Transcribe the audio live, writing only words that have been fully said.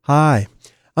Hi,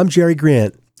 I'm Jerry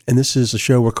Grant, and this is a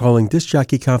show we're calling Disc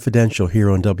Jockey Confidential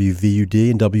here on WVUD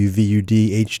and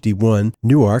WVUD HD1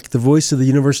 Newark, the voice of the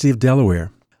University of Delaware.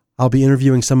 I'll be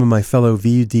interviewing some of my fellow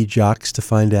VUD jocks to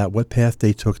find out what path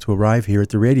they took to arrive here at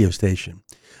the radio station.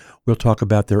 We'll talk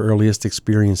about their earliest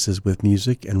experiences with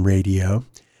music and radio,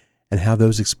 and how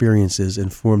those experiences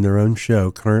inform their own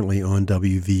show currently on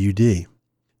WVUD.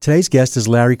 Today's guest is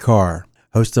Larry Carr,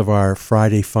 host of our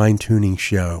Friday fine-tuning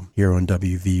show here on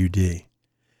WVUD.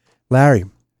 Larry.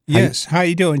 Yes, how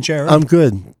you doing, Jerry? I'm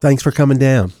good. Thanks for coming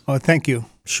down. Oh, thank you.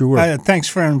 Sure. Thanks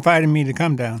for inviting me to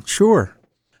come down. Sure.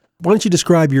 Why don't you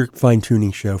describe your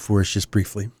fine-tuning show for us just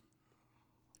briefly?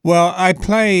 Well, I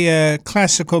play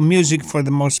classical music for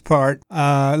the most part,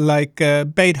 like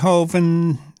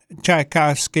Beethoven,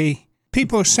 Tchaikovsky.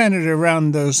 People centered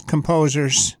around those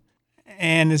composers.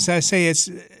 And as I say, it's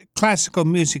classical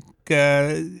music,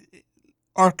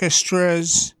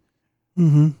 orchestras.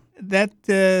 Mm-hmm.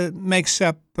 That makes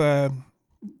up the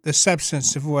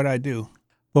substance of what I do.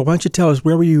 Well, why don't you tell us,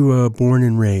 where were you born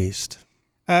and raised?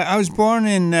 I was born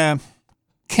in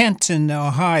Kenton,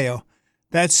 Ohio.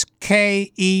 That's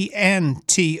Kenton,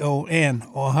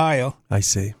 Ohio. I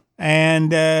see.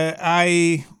 And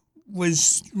I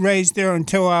was raised there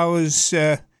until I was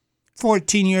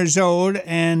 14 years old.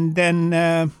 And then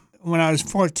when I was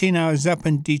 14, I was up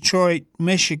in Detroit,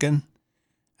 Michigan.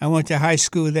 I went to high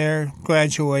school there,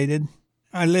 graduated.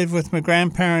 I lived with my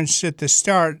grandparents at the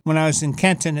start when I was in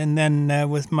Kenton, and then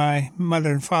with my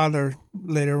mother and father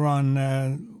later on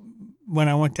when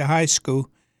I went to high school.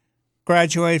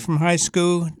 Graduated from high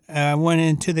school, went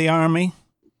into the Army.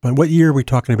 But what year are we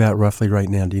talking about roughly right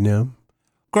now? Do you know?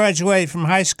 Graduated from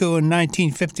high school in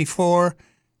 1954,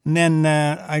 and then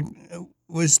I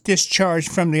was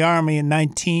discharged from the Army in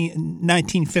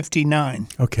 1959.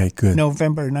 Okay, good.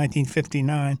 November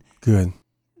 1959. Good.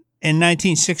 In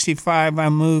 1965, I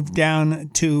moved down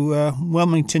to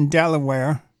Wilmington,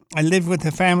 Delaware. I lived with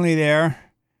the family there.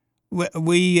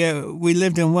 We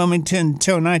lived in Wilmington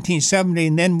until 1970,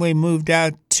 and then we moved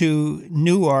out to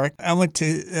Newark. I went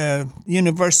to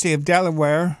University of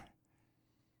Delaware.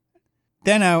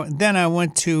 Then I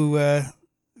went to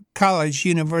college,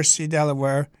 University of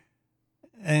Delaware,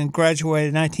 and graduated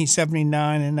in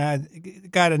 1979, and I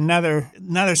got another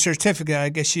certificate, I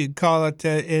guess you'd call it,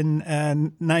 in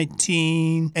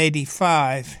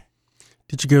 1985.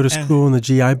 Did you go to school in the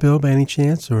GI Bill by any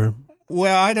chance, or?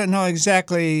 Well, I don't know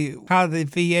exactly how the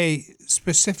VA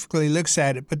specifically looks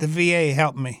at it, but the VA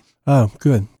helped me. Oh,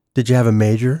 good. Did you have a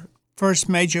major? First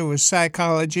major was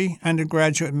psychology,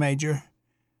 undergraduate major.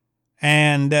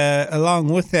 And along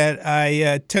with that,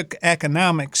 I took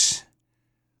economics,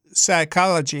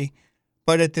 psychology,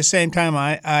 but at the same time,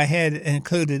 I had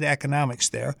included economics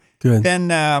there. Good. Then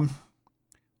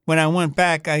when I went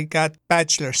back, I got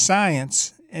Bachelor of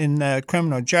Science in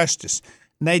criminal justice.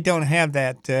 They don't have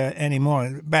that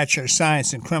anymore, Bachelor of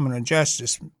Science in Criminal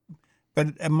Justice.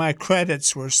 But my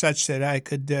credits were such that I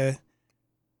could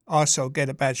also get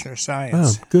a Bachelor of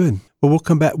Science. Oh, good. Well, we'll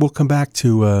come back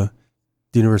to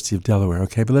the University of Delaware,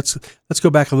 okay? But let's go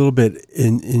back a little bit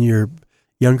in your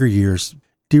younger years.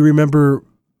 Do you remember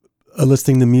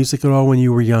listening to music at all when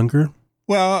you were younger?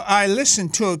 Well, I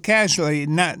listened to it casually,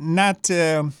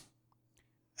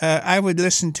 I would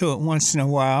listen to it once in a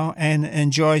while and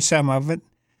enjoy some of it.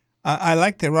 I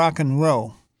like the rock and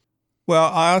roll.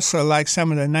 Well, I also like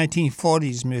some of the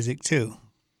 1940s music too.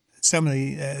 Some of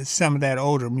that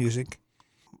older music.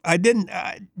 I didn't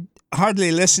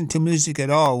hardly listen to music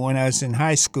at all when I was in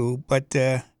high school, but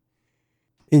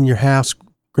in your house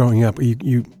growing up,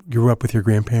 you grew up with your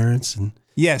grandparents, and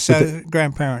yes,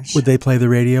 grandparents. Would they play the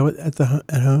radio at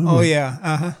home? Oh or? Yeah,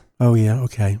 uh-huh. Oh yeah,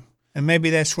 okay. And maybe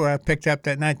that's where I picked up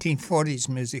that 1940s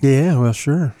music. Yeah, well,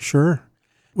 sure.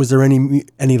 Was there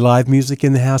any live music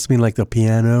in the house? I mean, like the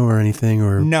piano or anything?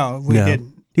 Or no, we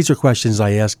didn't. These are questions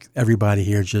I ask everybody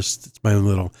here. Just it's my own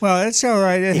little. Well, it's all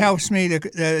right. It helps me to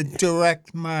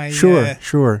direct my. Sure.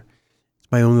 It's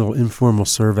my own little informal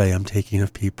survey I'm taking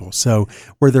of people. So,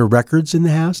 were there records in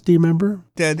the house? Do you remember?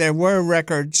 There were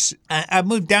records. I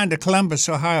moved down to Columbus,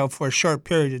 Ohio, for a short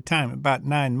period of time, about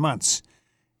 9 months.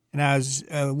 And I was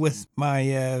with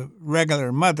my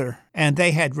regular mother, and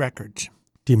they had records.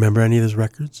 Do you remember any of those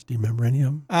records? Do you remember any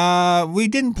of them? We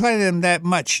didn't play them that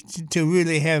much to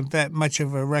really have that much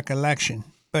of a recollection.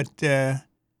 But I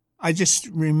just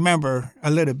remember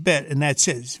a little bit, and that's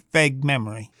it. It's vague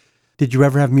memory. Did you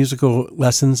ever have musical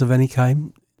lessons of any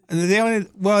kind?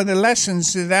 The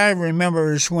lessons that I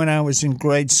remember is when I was in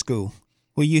grade school.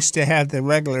 We used to have the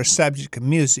regular subject of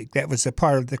music. That was a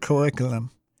part of the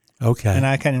curriculum. Okay. And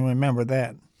I can remember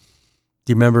that. Do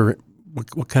you remember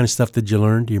What kind of stuff did you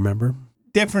learn? Do you remember?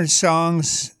 Different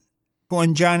songs.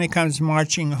 When Johnny Comes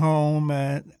Marching Home.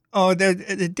 They're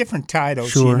different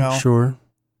titles, Sure, sure.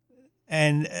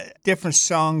 And different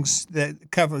songs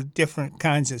that cover different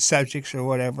kinds of subjects or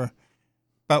whatever.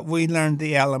 But we learned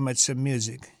the elements of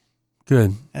music.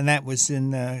 Good. And that was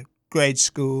in grade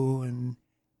school and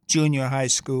junior high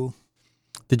school.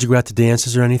 Did you go out to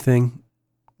dances or anything?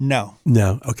 No.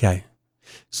 No, okay.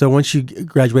 So once you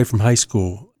graduate from high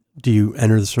school, do you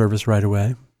enter the service right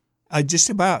away? Just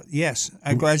about, yes.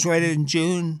 I graduated in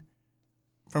June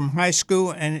from high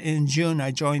school, and in June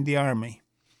I joined the Army.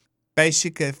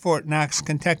 Basic at Fort Knox,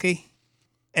 Kentucky,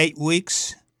 8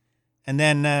 weeks. And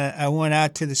then I went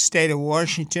out to the state of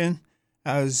Washington.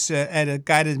 I was at a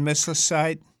guided missile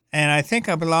site, and I think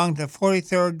I belonged to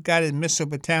 43rd Guided Missile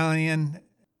Battalion.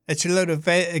 It's a little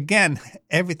vague. Again,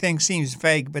 everything seems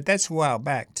vague, but that's a while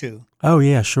back, too. Oh,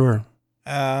 yeah, sure.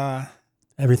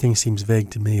 Everything seems vague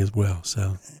to me as well,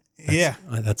 so...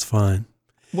 That's fine.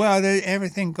 Well,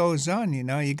 everything goes on,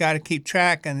 You got to keep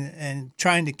track, and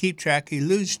trying to keep track, you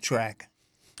lose track.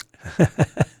 How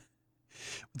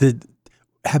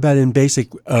about in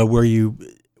basic,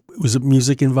 was it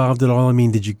music involved at all? I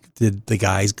mean, did the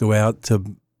guys go out to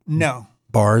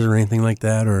bars or anything like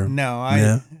that? Or No,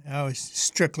 I was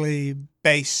strictly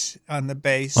bass on the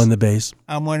bass. On the bass.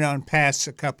 I went on pass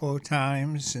a couple of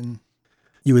times, and...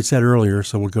 You had said earlier,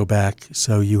 so we'll go back.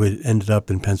 So you had ended up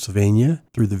in Pennsylvania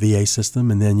through the VA system,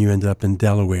 and then you ended up in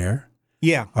Delaware.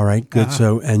 Yeah. All right, good. Uh-huh.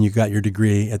 So, and you got your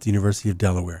degree at the University of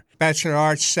Delaware. Bachelor of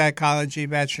Arts, Psychology,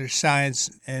 Bachelor of Science,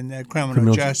 and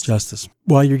Criminal Justice.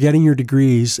 While you're getting your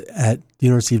degrees at the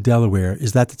University of Delaware,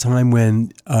 is that the time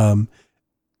when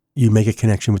you make a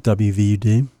connection with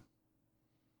WVUD?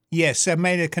 Yes, I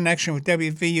made a connection with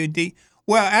WVUD.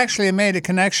 Well, actually, I made a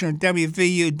connection with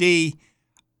WVUD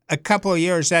a couple of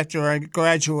years after I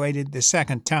graduated the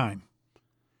second time,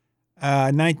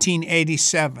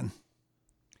 1987.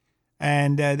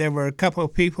 And there were a couple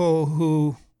of people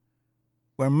who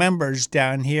were members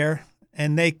down here,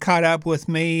 and they caught up with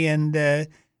me and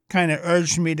kind of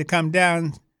urged me to come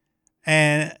down.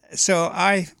 And so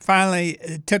I finally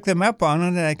took them up on it,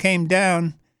 and I came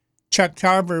down. Chuck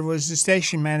Tarver was the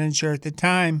station manager at the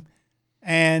time,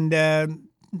 and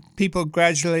people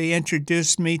gradually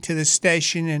introduced me to the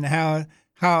station and how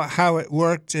it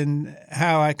worked and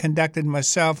how I conducted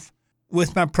myself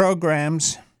with my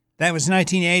programs. That was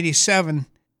 1987,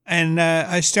 and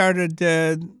I started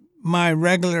my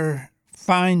regular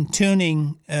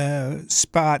fine-tuning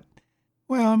spot.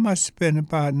 Well, it must have been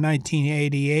about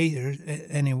 1988 or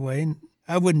anyway.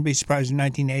 I wouldn't be surprised in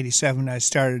 1987 I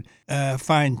started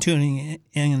fine-tuning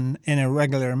in a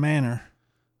regular manner.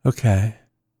 Okay.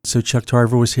 So Chuck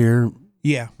Tarver was here?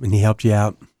 Yeah. And he helped you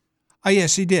out? Oh,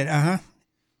 yes, he did.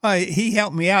 He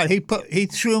helped me out. He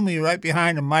threw me right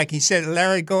behind the mic. He said,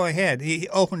 "Larry, go ahead." He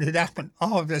opened it up, and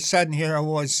all of a sudden here I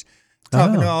was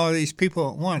talking to all these people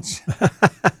at once.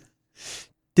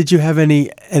 Did you have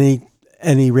any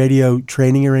radio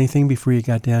training or anything before you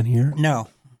got down here? No.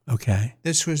 Okay.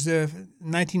 This was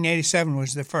 1987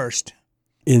 was the first.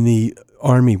 In the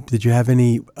Army, did you have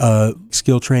any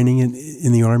skill training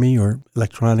in the Army, or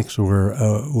electronics,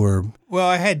 or? Well,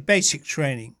 I had basic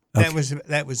training. Okay.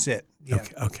 That was it. Yeah.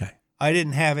 Okay. I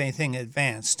didn't have anything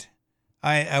advanced.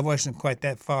 I wasn't quite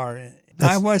that far.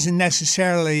 I wasn't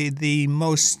necessarily the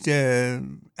most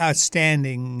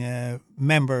outstanding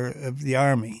member of the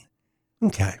Army.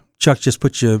 Okay. Chuck just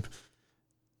put you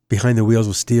behind the wheels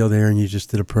of steel there, and you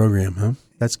just did a program, huh?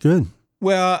 That's good.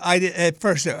 Well, at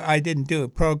first I didn't do a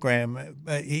program,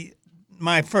 but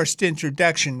my first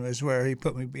introduction was where he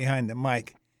put me behind the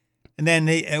mic. And then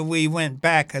we went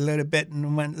back a little bit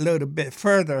and went a little bit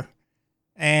further,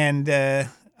 and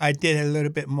I did a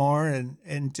little bit more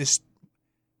and just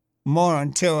more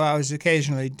until I was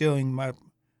doing my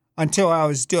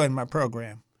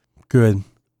program. Good.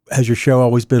 Has your show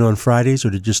always been on Fridays, or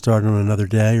did you start on another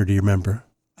day, or do you remember?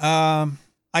 I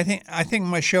think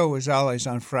my show was always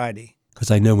on Friday. Because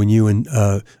I know when you and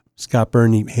Scott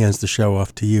Burney hands the show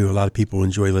off to you, a lot of people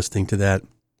enjoy listening to that.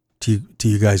 Do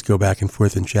you guys go back and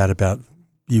forth and chat about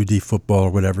UD football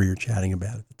or whatever you're chatting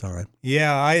about at the time?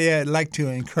 Yeah, I like to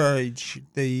encourage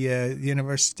the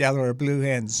University of Delaware Blue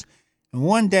Hens. And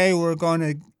one day we're going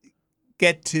to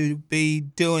get to be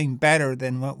doing better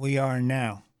than what we are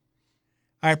now.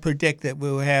 I predict that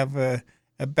we'll have a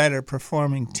better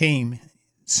performing team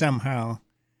somehow,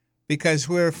 because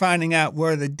we're finding out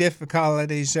where the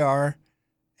difficulties are,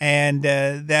 and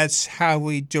that's how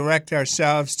we direct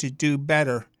ourselves to do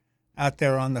better out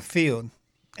there on the field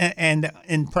and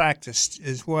in practice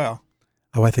as well.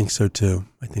 Oh, I think so too.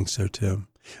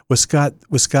 Was Scott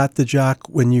the jock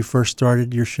when you first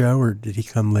started your show, or did he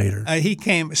come later?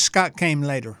 Scott came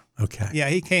later. Okay. Yeah,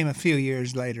 he came a few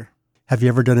years later. Have you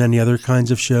ever done any other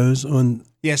kinds of shows on?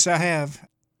 Yes, I have.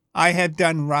 I have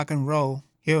done rock and roll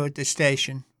here at the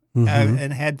station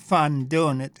and had fun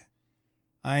doing it.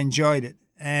 I enjoyed it.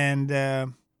 And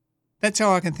that's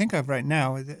all I can think of right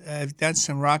now. I've done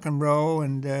some rock and roll,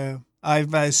 and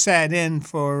I've sat in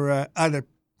for other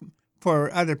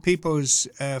people's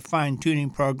fine-tuning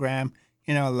program,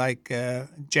 like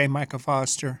J. Michael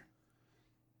Foster.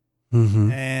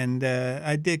 Mm-hmm. And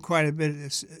I did quite a bit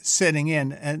of sitting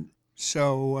in. And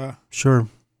so, Sure.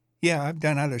 Yeah, I've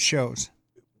done other shows.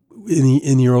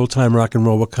 In your old time rock and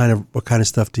roll, what kind of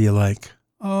stuff do you like?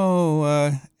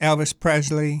 Oh, Elvis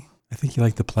Presley. I think you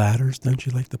like the Platters. Don't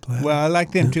you like the Platters? Well, I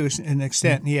like them to an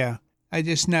extent, yeah. I'm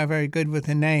just not very good with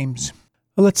the names.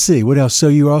 Well, let's see. What else? So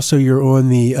you're on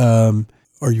the,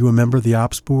 are you a member of the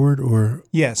Ops Board or?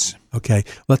 Yes. Okay.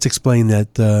 Let's explain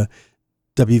that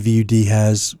WVUD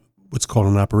has what's called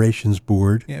an Operations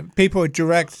Board. Yeah, people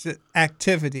direct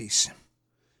activities,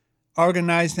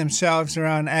 organize themselves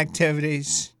around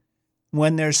activities,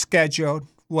 when they're scheduled,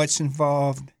 what's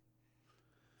involved,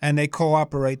 and they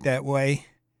cooperate that way.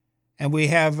 And we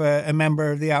have a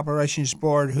member of the Operations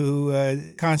Board who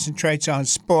concentrates on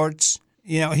sports.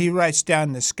 He writes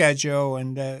down the schedule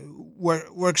and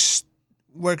works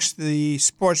the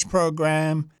sports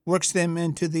program, works them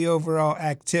into the overall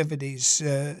activities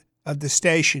of the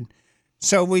station.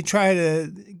 So we try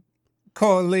to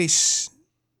coalesce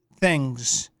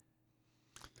things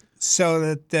so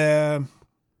that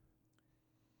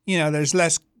there's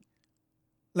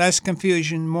less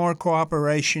confusion, more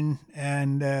cooperation,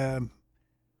 and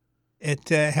it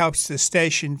helps the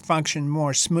station function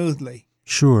more smoothly.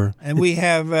 Sure. And we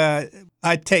have,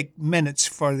 I take minutes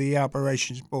for the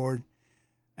Operations Board.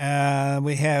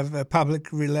 We have a public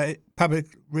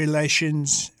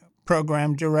relations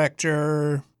program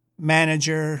director,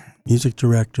 manager. Music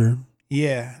director.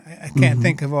 Yeah, I can't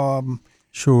think of all of them.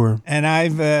 Sure. And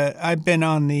I've been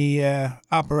on the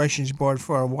Operations Board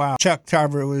for a while. Chuck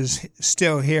Tarver was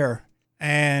still here,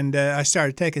 and I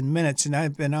started taking minutes, and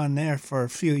I've been on there for a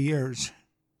few years.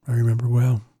 I remember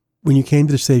well. When you came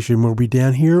to the station, were we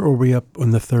down here or were we up on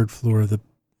the third floor of the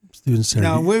student center?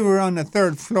 No, we were on the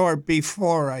third floor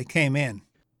before I came in.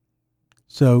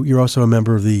 So you're also a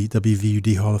member of the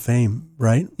WVUD Hall of Fame,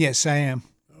 right? Yes, I am.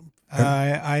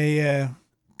 A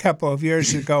couple of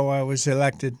years ago, I was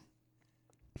elected,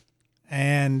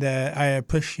 and I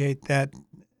appreciate that,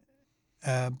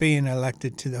 being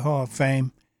elected to the Hall of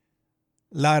Fame.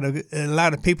 A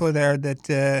lot of people there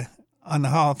that on the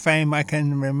Hall of Fame, I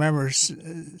can remember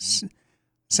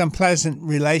some pleasant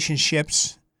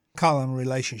relationships. Call them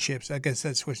relationships. I guess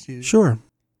that's what you. Sure.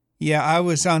 Yeah, I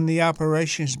was on the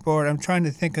Operations Board. I'm trying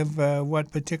to think of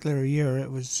what particular year it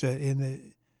was in the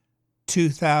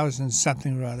 2000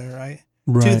 something or other, right?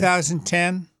 Right.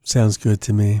 2010. Sounds good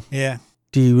to me. Yeah.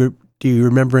 Do you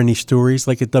remember any stories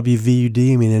like at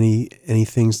WVUD? I mean, any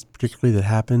things particularly that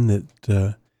happened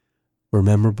that were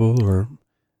memorable or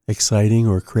exciting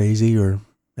or crazy or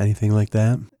anything like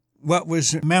that? What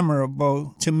was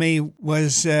memorable to me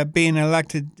was being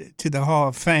elected to the Hall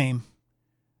of Fame.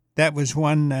 That was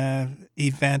one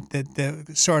event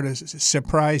that sort of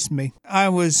surprised me. I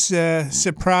was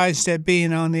surprised at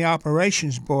being on the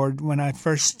Operations Board when I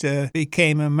first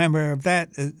became a member of that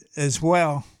as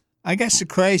well. I guess the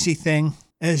crazy thing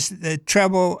is the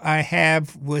trouble I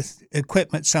have with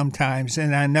equipment sometimes,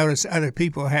 and I notice other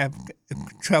people have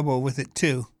trouble with it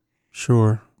too.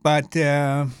 Sure. But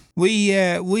we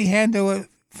handle it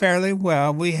fairly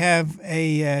well. We have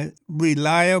a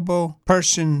reliable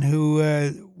person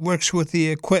who works with the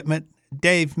equipment,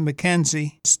 Dave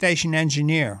McKenzie, station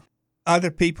engineer.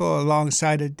 Other people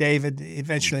alongside of David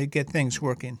eventually get things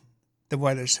working the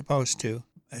way they're supposed to.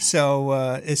 So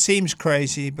it seems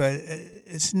crazy, but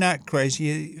it's not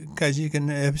crazy because you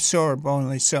can absorb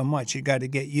only so much. You got to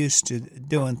get used to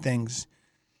doing things.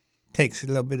 It takes a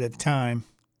little bit of time.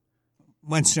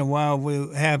 Once in a while,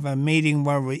 we'll have a meeting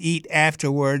where we eat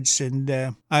afterwards,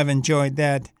 and I've enjoyed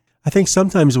that. I think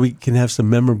sometimes we can have some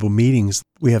memorable meetings.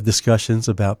 We have discussions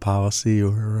about policy,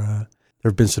 or there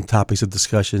have been some topics of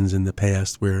discussions in the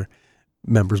past where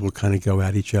members will kind of go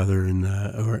at each other, and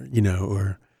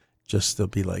or just they'll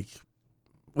be like,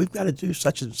 "We've got to do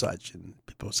such and such," and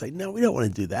people will say, "No, we don't want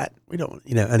to do that. We don't."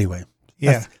 Anyway.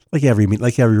 Yeah, like every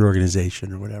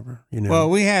organization or whatever. Well,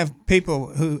 we have people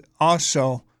who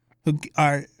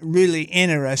are really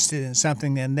interested in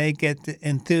something, and they get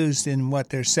enthused in what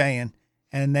they're saying,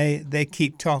 and they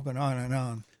keep talking on and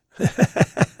on.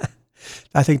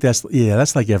 I think that's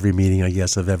like every meeting, I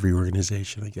guess, of every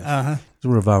organization, I guess. Uh-huh.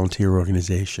 We're a volunteer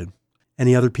organization.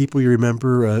 Any other people you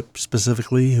remember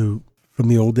specifically who from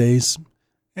the old days?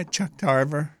 Chuck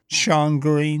Tarver, Sean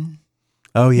Green.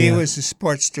 Oh, yeah. He was the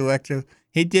sports director.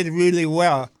 He did really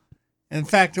well. In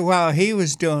fact, while he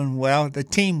was doing well, the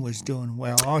team was doing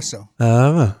well also,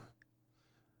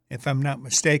 if I'm not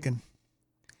mistaken.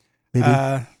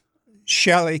 Maybe.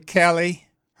 Shelley Kelly,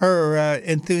 her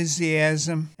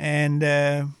enthusiasm and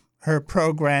her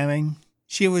programming.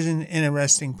 She was an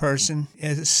interesting person.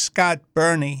 Scott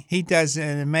Burney, he does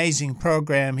an amazing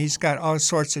program. He's got all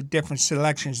sorts of different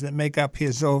selections that make up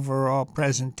his overall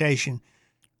presentation.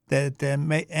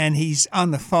 And he's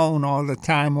on the phone all the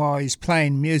time while he's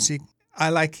playing music. I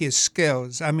like his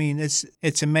skills. I mean,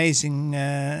 it's amazing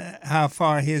how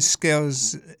far his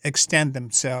skills extend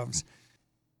themselves.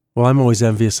 Well, I'm always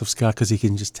envious of Scott because he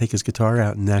can just take his guitar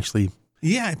out and actually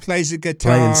he plays the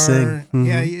guitar. Play and sing. Mm-hmm.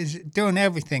 Yeah, he's doing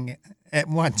everything at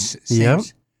once, it Yep.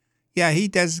 seems. Yeah, he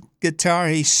does guitar.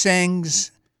 He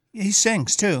sings. He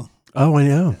sings, too. Oh, I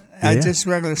know. Yeah. Just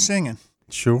regular singing.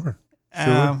 Sure.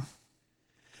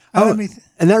 Let me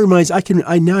and that reminds, I can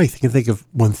think of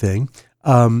one thing.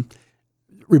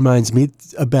 Reminds me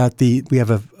about we have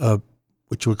a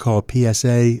what you would call a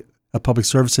PSA, a public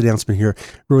service announcement here.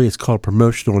 Really, it's called a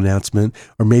promotional announcement,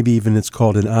 or maybe even it's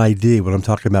called an ID, what I'm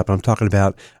talking about. But I'm talking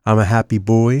about I'm a Happy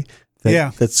Boy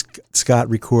that Scott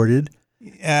recorded.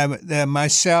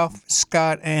 Myself,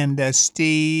 Scott, and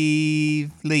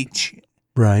Steve Leach.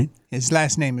 Right. His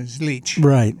last name is Leach.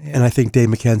 Right. Yeah. And I think Dave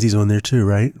McKenzie's on there too,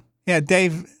 right? Yeah,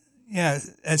 Dave. Yeah,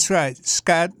 that's right.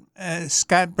 Scott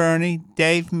Burney,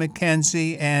 Dave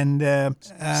McKenzie, and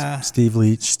Steve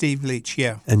Leach. Steve Leach,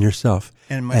 yeah. And yourself.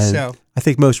 And myself. And I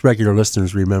think most regular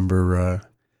listeners remember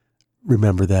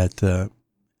that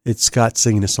it's Scott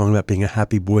singing a song about being a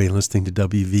happy boy and listening to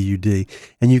WVUD.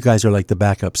 And you guys are like the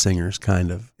backup singers, kind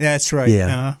of. That's right.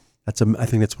 Yeah. I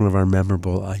think that's one of our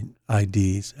memorable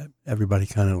IDs. Everybody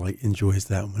kind of like enjoys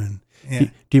that one. Yeah. Do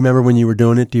you remember when you were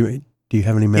doing it? Do you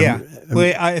have any memory?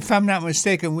 Yeah. If I'm not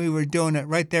mistaken, we were doing it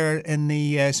right there in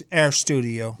the Air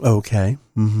Studio. Okay.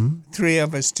 Mm-hmm. 3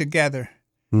 of us together.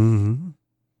 Mm-hmm.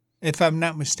 If I'm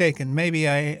not mistaken, maybe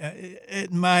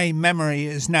my memory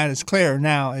is not as clear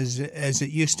now as it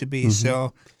used to be. Mm-hmm.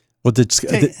 So, well, did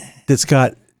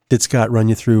Scott run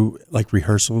you through like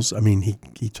rehearsals? I mean,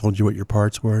 he told you what your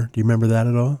parts were. Do you remember that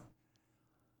at all?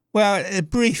 Well, a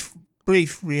brief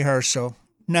rehearsal,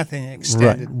 nothing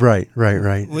extended.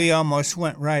 Right. We almost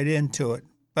went right into it,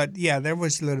 but yeah, there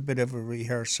was a little bit of a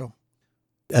rehearsal.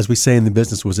 As we say in the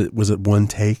business, was it one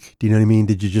take? Do you know what I mean?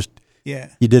 Did you just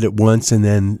you did it once and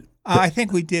then? I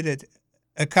think we did it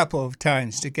a couple of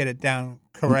times to get it down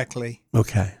correctly.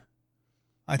 Okay.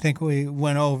 I think we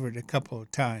went over it a couple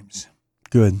of times.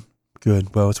 Good.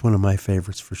 Well, it's one of my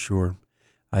favorites for sure.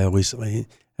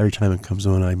 Every time it comes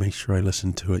on, I make sure I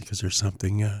listen to it because there's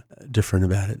something different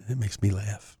about it. It makes me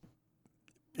laugh.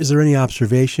 Is there any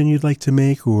observation you'd like to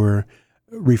make or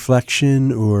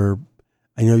reflection, or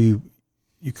I know you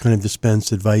kind of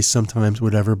dispense advice sometimes,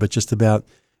 whatever, but just about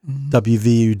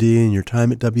WVUD and your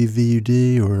time at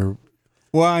WVUD, or?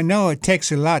 Well, I know it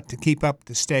takes a lot to keep up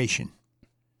the station.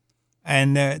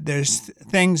 And there's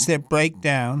things that break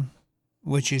down,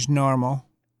 which is normal.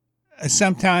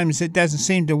 Sometimes it doesn't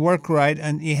seem to work right,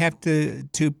 and you have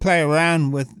to play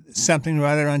around with something or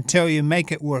other until you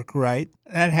make it work right.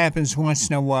 That happens once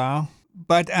in a while.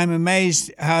 But I'm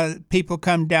amazed how people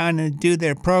come down and do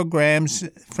their programs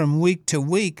from week to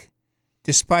week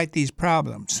despite these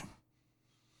problems.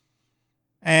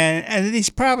 And these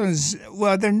problems,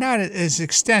 well, they're not as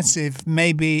extensive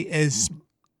maybe as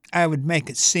I would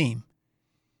make it seem.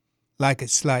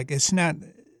 It's not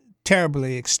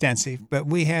terribly extensive, but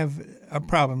we have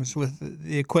problems with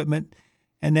the equipment,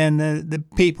 and then the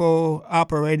people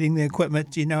operating the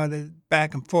equipment, the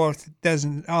back and forth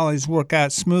doesn't always work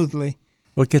out smoothly.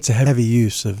 Well, it gets a heavy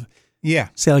use of, yeah.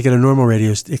 Say like at a normal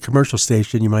a commercial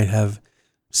station, you might have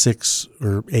 6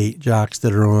 or 8 jocks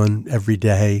that are on every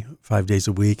day, 5 days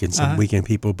a week, and some weekend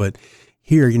people. But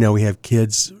here, we have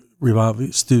kids,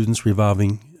 students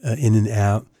revolving in and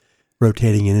out,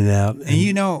 rotating in and out.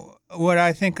 And what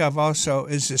I think of also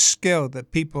is the skill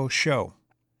that people show,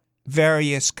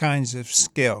 various kinds of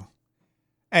skill,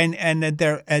 and that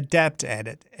they're adept at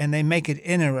it, and they make it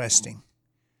interesting.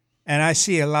 And I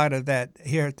see a lot of that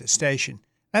here at the station.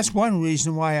 That's one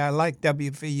reason why I like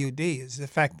WVUD, is the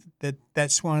fact that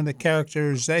that's one of the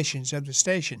characterizations of the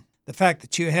station. The fact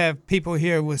that you have people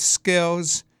here with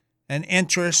skills and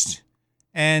interest,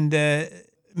 and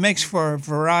makes for a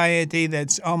variety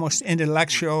that's almost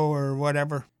intellectual or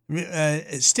whatever.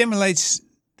 It stimulates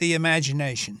the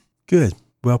imagination. Good.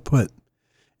 Well put.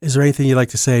 Is there anything you'd like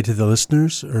to say to the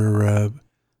listeners? Or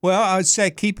Well, I would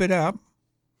say keep it up.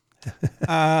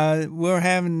 We're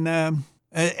having,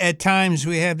 at times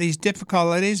we have these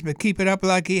difficulties, but keep it up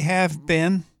like you have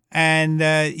been. And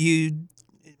you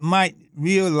might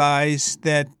realize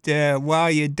that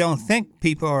while you don't think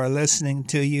people are listening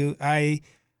to you, I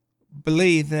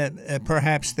believe that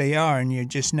perhaps they are, and you're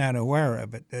just not aware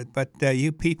of it. But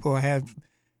you people have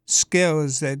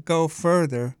skills that go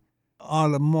further,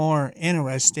 all the more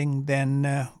interesting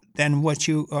than what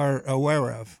you are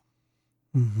aware of.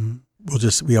 Mm-hmm.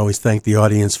 We always thank the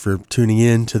audience for tuning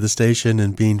in to the station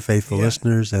and being faithful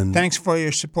listeners. And thanks for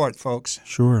your support, folks.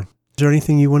 Sure. Is there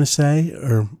anything you want to say?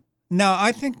 Or no,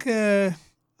 I think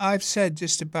I've said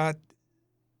just about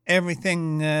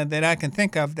everything that I can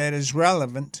think of that is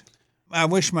relevant. I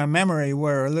wish my memory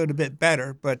were a little bit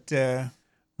better, but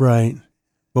right.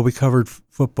 Well, we covered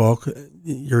football.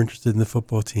 You're interested in the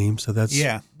football team, so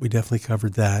we definitely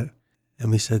covered that. And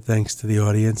we said thanks to the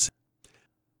audience.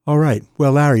 All right.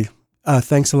 Well, Larry,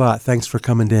 thanks a lot. Thanks for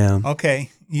coming down.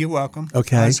 Okay. You're welcome.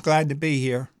 Okay. I was glad to be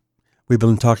here. We've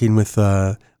been talking with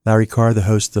Larry Carr, the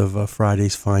host of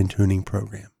Friday's Fine Tuning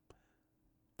program.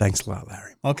 Thanks a lot,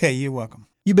 Larry. Okay. You're welcome.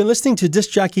 You've been listening to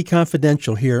Disc Jockey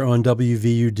Confidential here on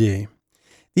WVUD.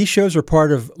 These shows are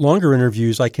part of longer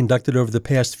interviews I conducted over the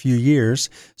past few years,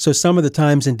 so some of the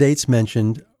times and dates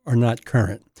mentioned are not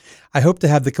current. I hope to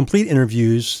have the complete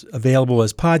interviews available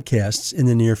as podcasts in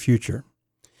the near future.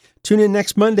 Tune in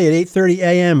next Monday at 8:30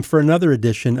 a.m. for another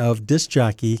edition of Disc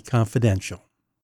Jockey Confidential.